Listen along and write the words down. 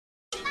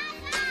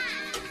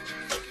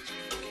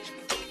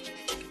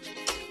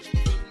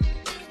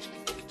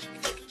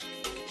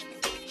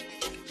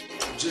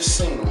just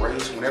seeing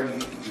race, whenever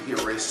you hear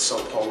race, is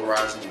so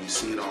polarizing. You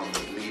see it on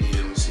the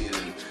media, you see it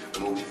in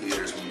movie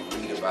theaters, when you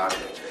read about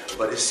it.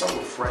 But it's so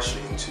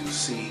refreshing to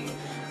see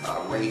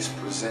race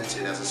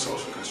presented as a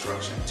social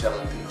construction,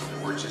 telling people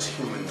that we're just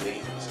human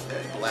beings,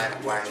 that black,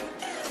 white,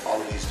 all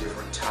of these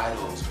different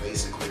titles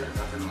basically are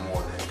nothing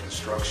more than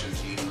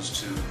constructions used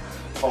to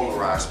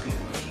polarize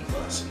people and keep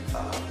us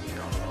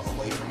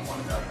away from one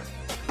another.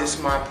 It's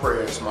my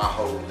prayer, it's my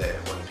hope that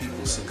when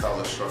people see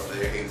KolorStruck,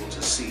 they're able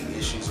to see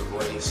issues of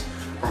race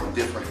from a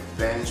different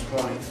vantage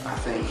point. I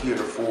think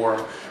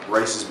heretofore,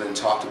 race has been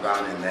talked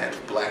about in that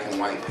black and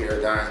white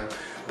paradigm,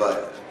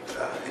 but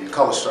in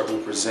KolorStruck,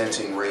 we're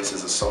presenting race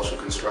as a social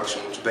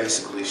construction, which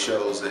basically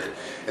shows that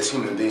as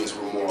human beings,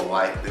 we're more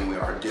alike than we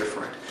are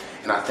different.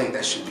 And I think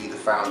that should be the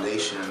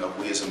foundation of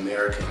we as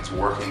Americans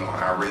working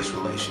on our race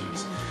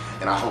relations.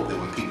 And I hope that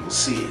when people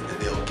see it, that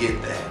they'll get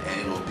that,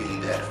 and it'll be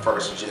that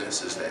first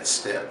genesis, that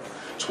step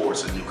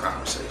towards a new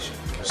conversation.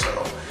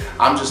 So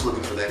I'm just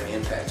looking for that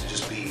impact to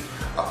just be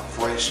a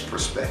fresh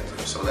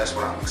perspective. So that's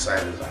what I'm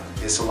excited about.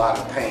 It's a lot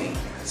of pain.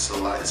 It's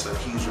a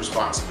huge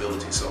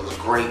responsibility. So it's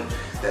great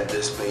that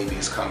this baby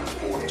is coming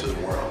forth to the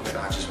world, and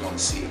I just want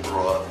to see it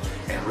grow up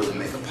and really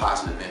make a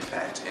positive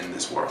impact in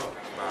this world.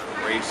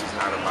 Race is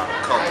not about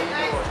color,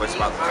 but it's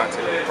about the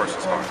content of the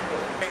person's heart. I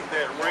think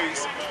that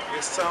race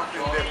is something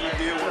that we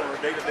deal with on a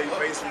day-to-day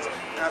basis,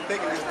 and I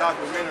think in this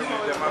documentary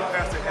that my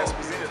pastor has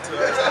presented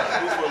to us,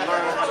 we will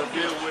learn how to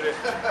deal with it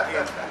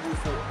and move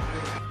forward.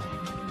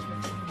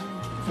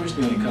 First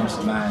thing that comes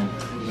to mind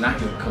when I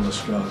hear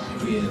KolorStruck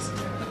is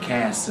a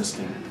caste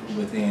system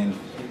within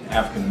the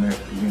African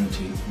American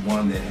community,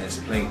 one that has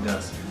plagued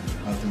us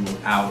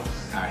throughout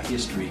our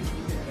history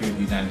here in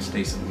the United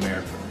States of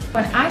America.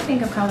 When I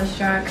think of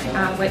KolorStruck,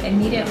 what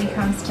immediately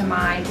comes to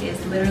mind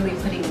is literally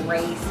putting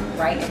race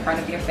right in front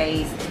of your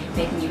face,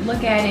 making you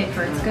look at it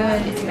for it's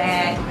good, it's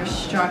bad, you're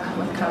struck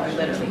with color,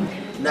 literally.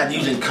 Not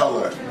using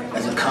color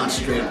as a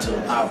constraint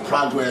to our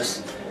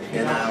progress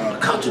and our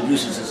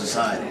contributions to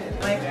society.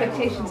 My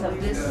expectations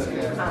of this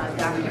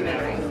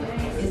documentary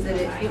is that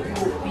it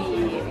will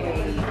be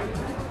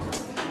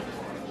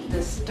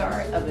the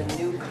start of a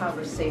new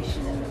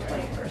conversation in the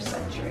 21st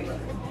century.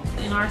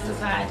 In our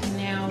society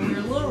now, we're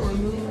a little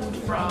removed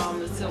from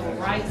the civil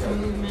rights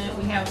movement.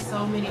 We have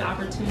so many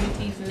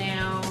opportunities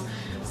now.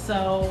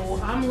 So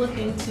I'm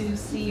looking to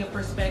see a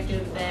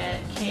perspective that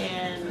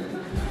can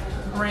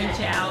branch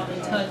out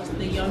and touch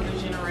the younger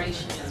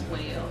generation as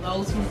well,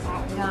 those who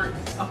weren't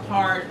a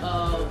part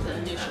of the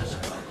initial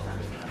struggle.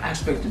 I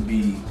expect to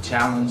be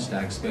challenged,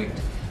 I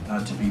expect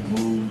to be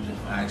moved,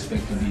 I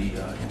expect to be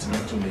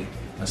intellectually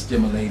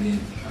stimulated,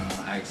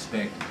 I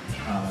expect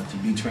to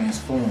be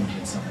transformed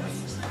in some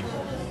ways.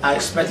 I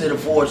expect to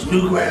forge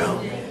new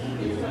ground,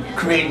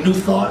 create new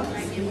thought,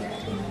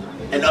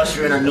 and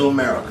usher in a new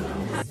America.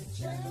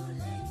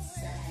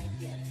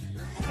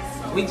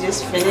 We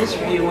just finished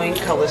viewing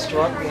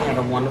KolorStruck. We had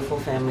a wonderful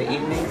family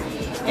evening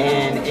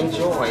and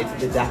enjoyed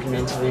the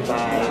documentary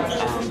by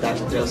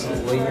Dr.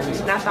 Joseph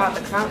Williams. And I thought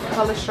the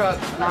KolorStruck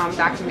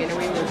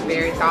documentary was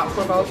very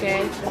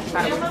thought-provoking. I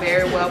thought it was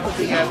very well put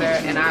together,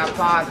 and I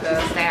applaud the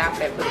staff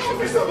that put it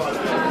together.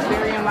 It was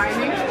very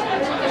enlightening.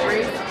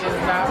 Race is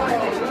about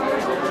race.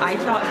 I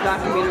thought the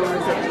documentary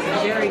was a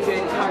very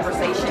good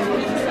conversation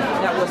piece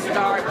that will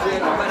start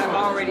with what I've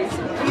already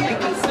assumed,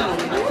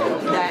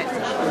 that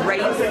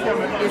race is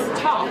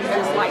taught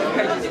just like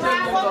prejudice.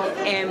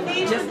 And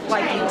just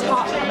like we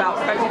talk about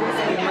prejudice,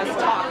 we must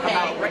talk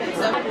about race.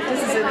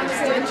 This is an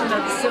extension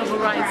of the civil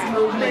rights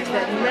movement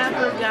that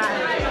never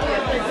finished.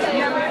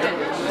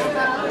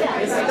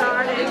 It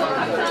started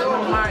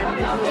when Martin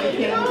Luther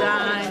King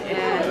died,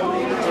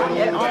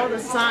 and all the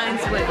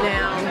signs went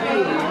down.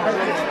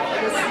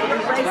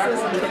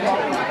 Racism.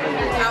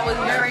 I was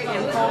very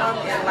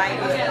informed and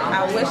enlightened. I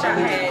wish I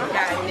had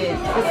gotten it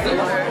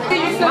sooner.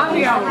 My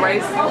view on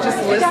race, just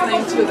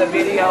listening to the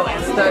video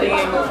and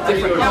studying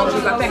different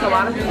cultures, I think a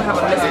lot of people have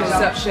a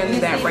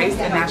misconception that race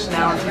and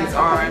nationalities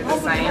are the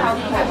same,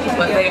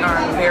 but they are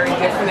very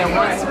different. And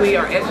once we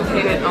are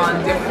educated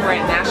on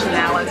different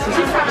nationalities,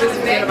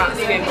 just forget about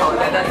skin color,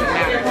 that doesn't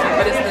matter.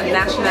 But it's the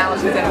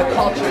nationalities and the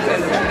cultures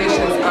and the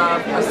traditions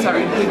of a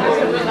certain people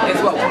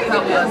is what will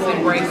help us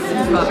embrace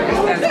others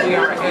as we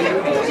are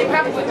educated.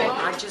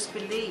 I just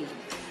believe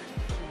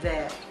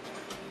that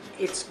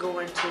it's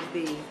going to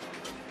be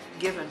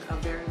given a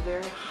very,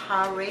 very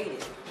high rating,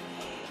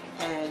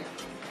 and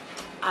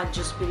I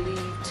just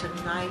believe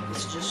tonight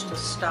is just a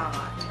start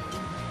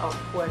of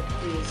what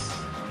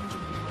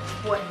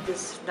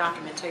this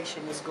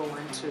documentation is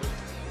going to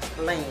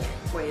land,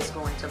 where it's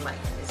going to land.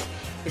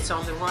 It's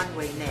on the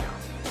runway now,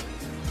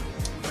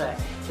 but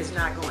it's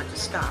not going to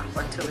stop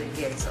until it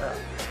gets up.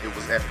 It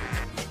was epic.